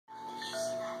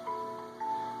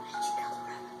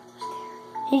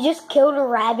He just killed a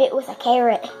rabbit with a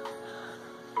carrot.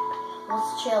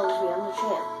 What's the challenge? I'm the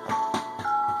champ.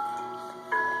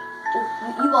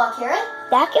 You want a carrot?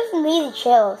 That gives me the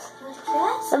chills. You want a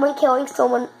carrot? Someone killing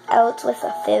someone else with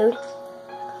a food.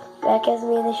 That gives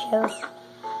me the chills.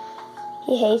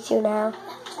 He hates you now.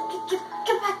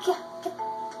 Get back here.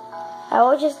 I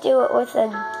will just do it with a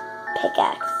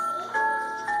pickaxe.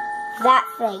 That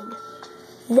thing.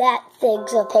 That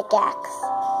thing's a pickaxe.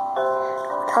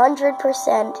 100%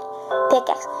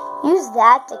 pickaxe. Use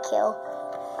that to kill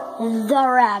the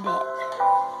rabbit.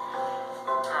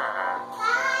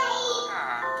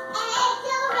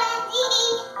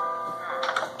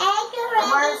 I'm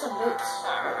wearing some boots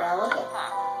right now.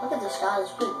 Look at this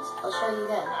guy's boots. I'll show you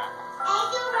again.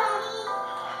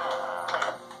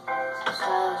 This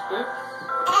guy's boots.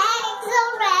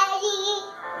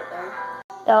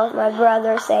 That was my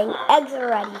brother saying eggs are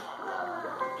ready.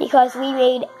 Because we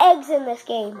made eggs in this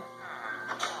game.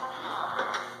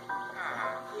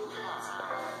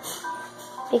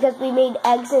 Because we made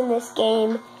eggs in this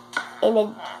game in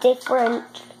a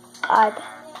different iPad.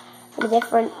 A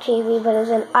different TV, but it was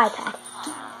an iPad.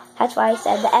 That's why I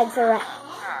said the eggs are ready.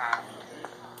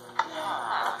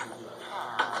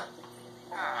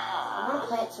 I'm gonna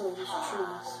plant some of these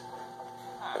trees.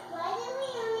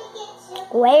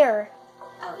 Where?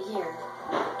 Out here.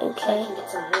 So I Okay. can get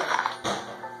some wood.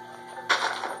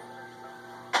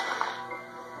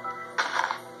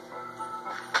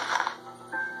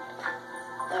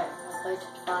 There, I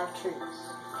planted 5 trees.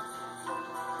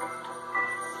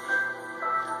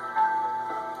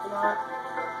 You know what?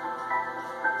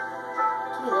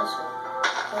 Give me this one.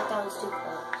 That one's too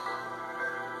close.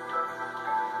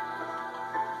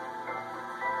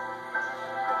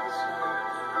 This one.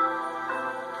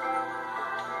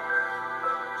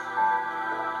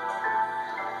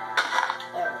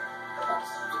 There.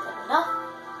 That's good enough.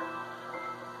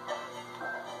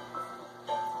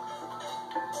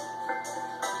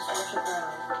 Just watch it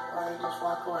down, or you just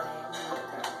walk away and let it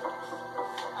go.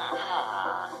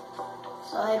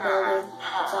 Side building.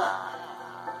 What's up?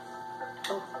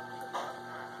 Oh.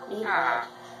 Need that.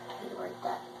 Need to write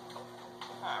that.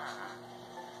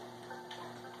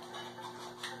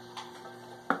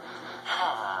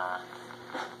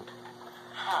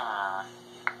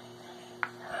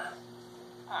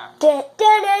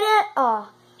 Oh,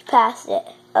 you passed it.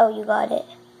 Oh, you got it.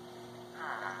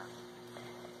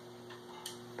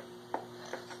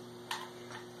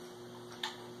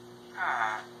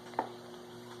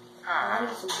 I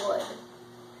need some wood.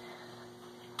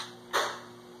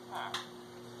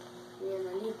 Man,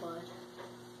 I need wood.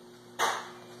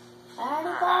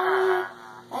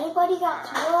 Anybody got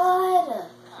wood?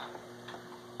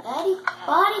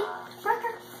 Anybody?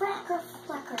 Flicker.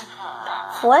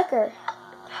 Flicker.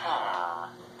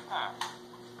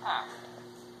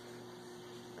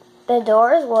 The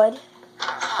door is wood.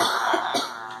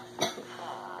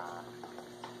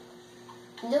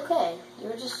 It's okay. You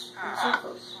were just in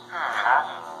circles.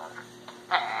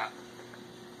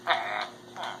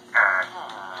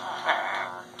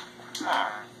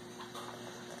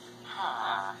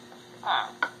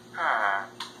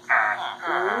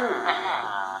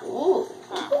 Ooh,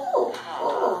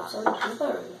 some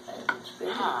deeper. It's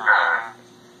pretty.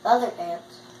 The other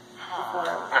pants.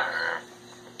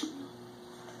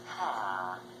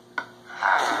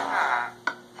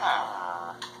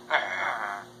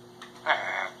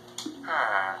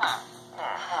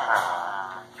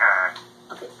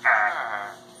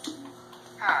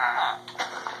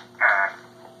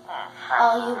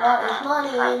 All you want is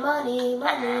money.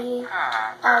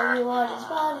 All you want is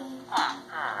money.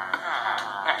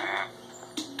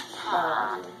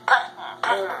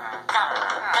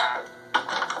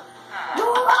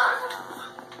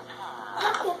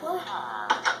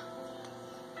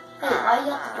 Hey, why are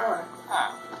you at the door?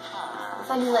 If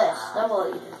I do this, then what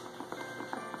will you do?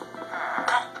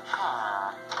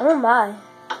 Oh my.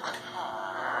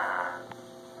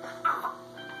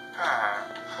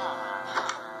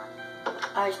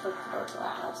 I just put the door to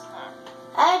that house.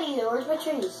 Eddie, where's my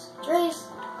trees? Trees!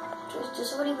 Just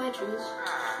somebody my trees.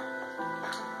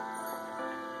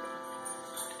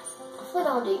 Hopefully I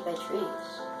don't eat my trees.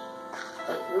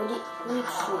 Wait, who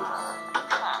eats trees?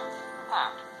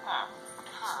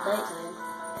 It's nighttime,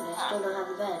 and I still don't have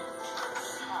a bed.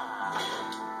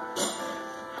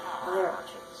 Oh, there are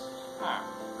trees.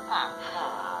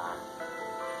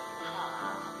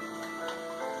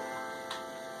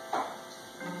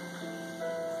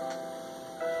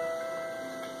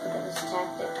 Look at this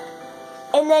tactic.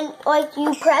 And then, like,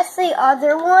 you press the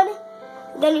other one,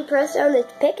 then you press on the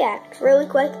pickaxe really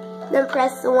quick, then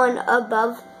press the one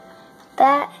above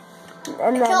that,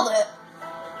 and then... Killed it.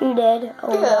 You did?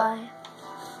 Oh Yeah. my.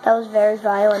 That was very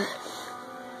violent.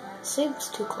 Seems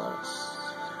too close.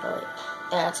 Oh, wait.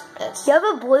 Yeah, it's Do you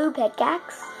have a blue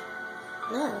pickaxe?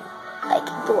 no. Like,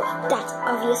 boy, that's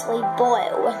obviously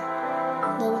blue.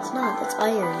 No, it's not. That's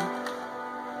iron.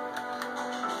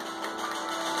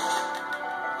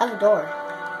 I have a door.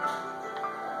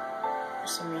 For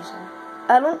some reason.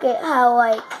 I don't get how,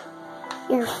 like,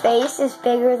 your face is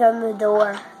bigger than the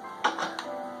door.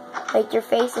 Like, your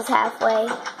face is halfway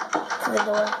to the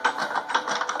door.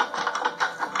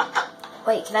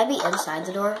 Wait, can I be inside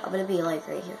the door? I'm gonna be like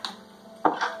right here.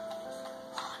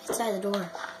 Inside the door.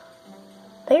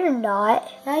 No, you're not.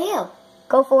 I am.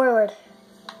 Go forward.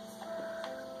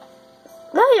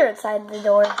 Now you're inside the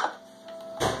door.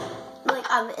 Like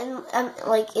I'm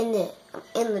like in the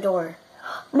door.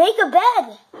 Make a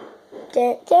bed.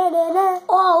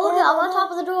 Oh, look! I'm on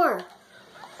top of the door.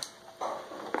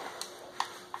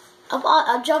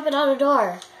 I'm jumping on the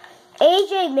door.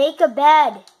 AJ, make a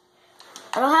bed.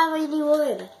 I don't have any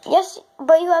wood. Yes,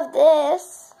 but you have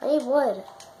this. I need wood.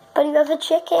 But you have a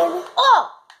chicken.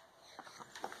 Oh!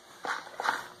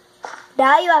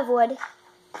 Now you have wood.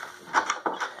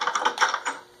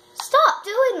 Stop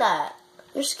doing that.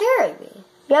 You're scaring me.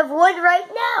 You have wood right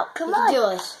now. Come You on. can do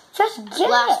this. Just get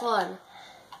Last it. one.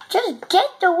 Just get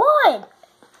the wood.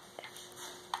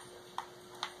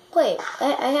 Wait,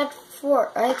 I had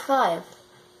 4. I had 5.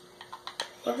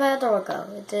 Where'd my other one go?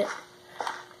 It did.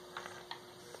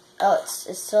 Oh, it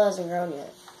still hasn't grown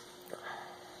yet.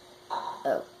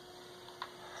 Oh.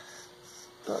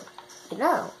 Look.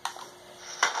 No.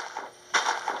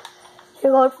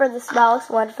 You're going for the smallest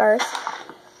one first.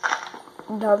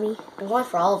 Dummy. I'm going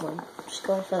for all of them. Just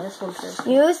going for this one first.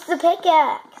 Use the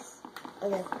pickaxe.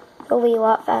 Okay. It'll be a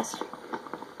lot faster.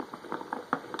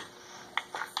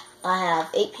 I have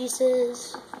 8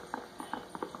 pieces.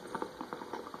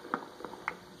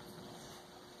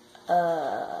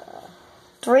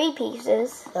 3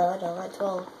 pieces. No, I don't like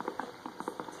 12.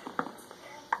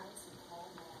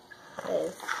 Okay.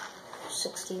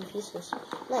 16 pieces.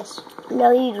 Nice. No,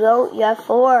 you don't. You have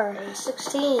 4. And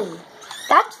 16.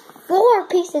 That's 4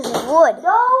 pieces of wood.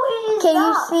 No, it is Can not.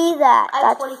 you see that? I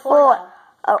have That's 24 4. now.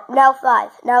 Oh, now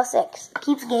 5. Now 6.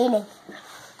 Keeps gaining.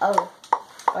 Oh,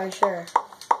 are you sure?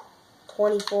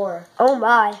 24. Oh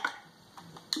my.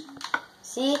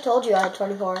 See, told you I had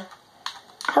 24.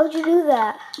 How'd you do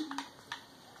that?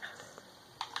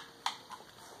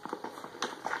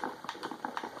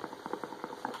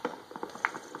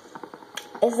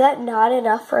 Is that not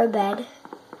enough for a bed?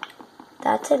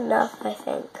 That's enough, I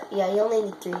think. Yeah, you only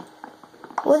need 3.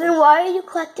 Well, then why are you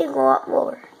collecting a lot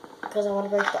more? Because I want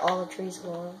to break all the trees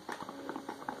along.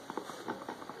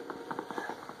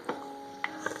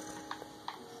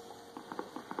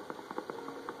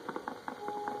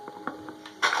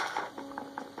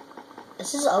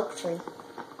 This is an oak tree.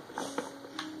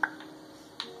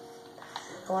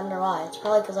 I wonder why. It's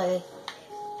probably because I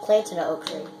planted an oak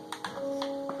tree.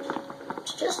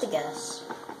 It's just a guess.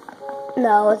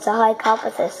 No, it's a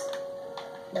hypothesis.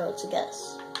 No, it's a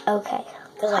guess. Okay.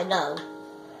 Because I know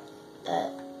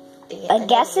that... A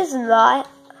guess is not.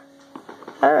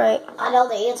 Alright. I know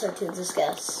the answer to this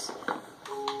guess.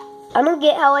 I don't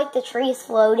get how, like, the tree is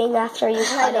floating after you I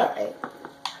cut know, it. right?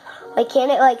 Like,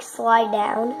 can't it, like, slide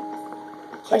down?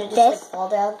 Can Like it just this? like fall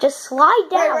down? Just slide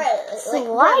down. Right. Slide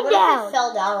what if down. it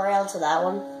fell down around to that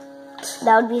one?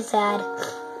 That would be sad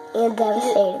and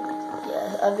devastating.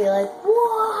 Yeah, I'd be like,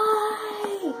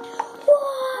 why?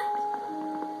 Why?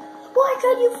 Why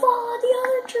couldn't you fall on the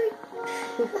other tree?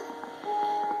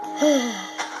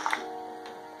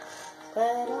 When I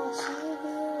see you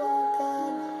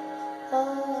walking,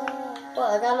 well,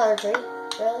 I got another tree.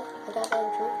 Really? I got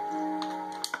another tree?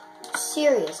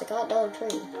 Serious, I got another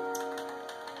tree.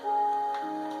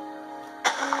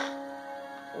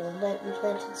 We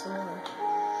planted some more.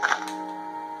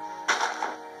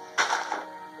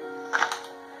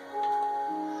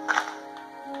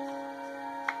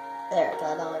 There,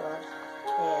 got another one.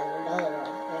 And another one.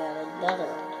 And another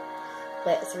one.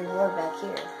 Wait, 3 more back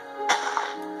here.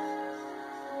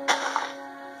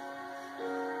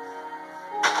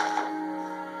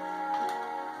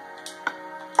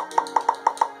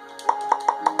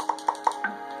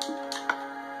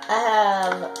 I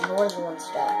have more than 1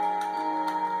 stack.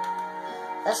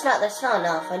 That's not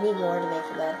enough. I need more to make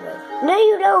a bed with. No,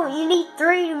 you don't. You need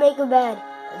 3 to make a bed.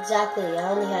 Exactly. I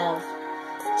only have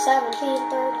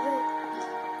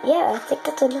 1738. Yeah, I think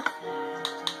that's enough.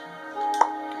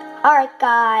 Alright,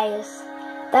 guys.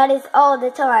 That is all the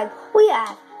time we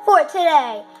have for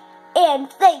today. And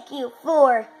thank you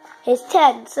for his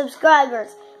 10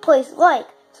 subscribers. Please like,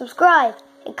 subscribe,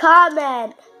 and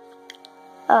comment.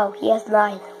 Oh, he has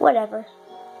 9. Whatever.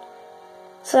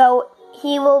 So,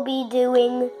 he will be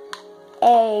doing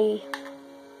a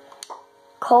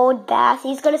cold bath.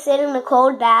 He's going to sit in a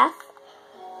cold bath.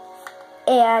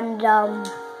 And,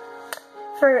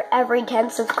 for every 10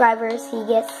 subscribers, he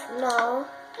gets... No.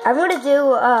 I'm going to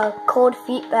do a cold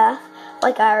feet bath,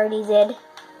 like I already did,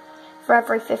 for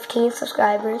every 15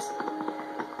 subscribers.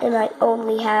 And I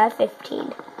only have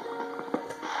 15.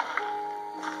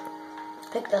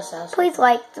 Pick this out. Please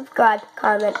like, subscribe,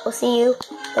 comment. We'll see you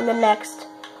in the next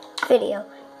video.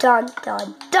 Dun,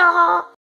 dun, dun!